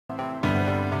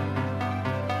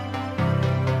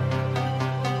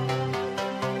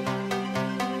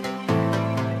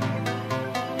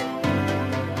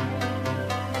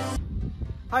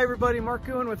Hi everybody, Mark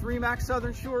Gouhin with Remax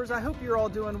Southern Shores. I hope you're all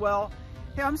doing well.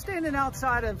 Hey, I'm standing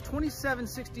outside of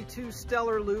 2762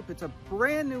 Stellar Loop. It's a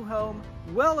brand new home,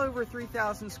 well over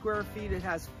 3,000 square feet. It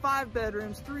has 5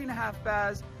 bedrooms, 3.5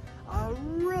 baths, a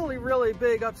really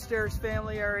big upstairs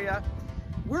family area.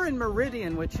 We're in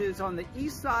Meridian, which is on the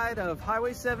east side of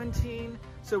Highway 17.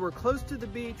 So we're close to the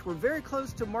beach. We're very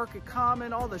close to Market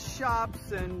Common, all the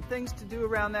shops and things to do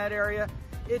around that area.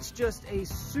 It's just a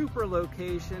super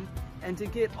location. And to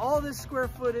get all this square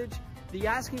footage, the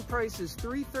asking price is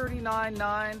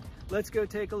 $339,900. Let's go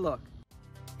take a look.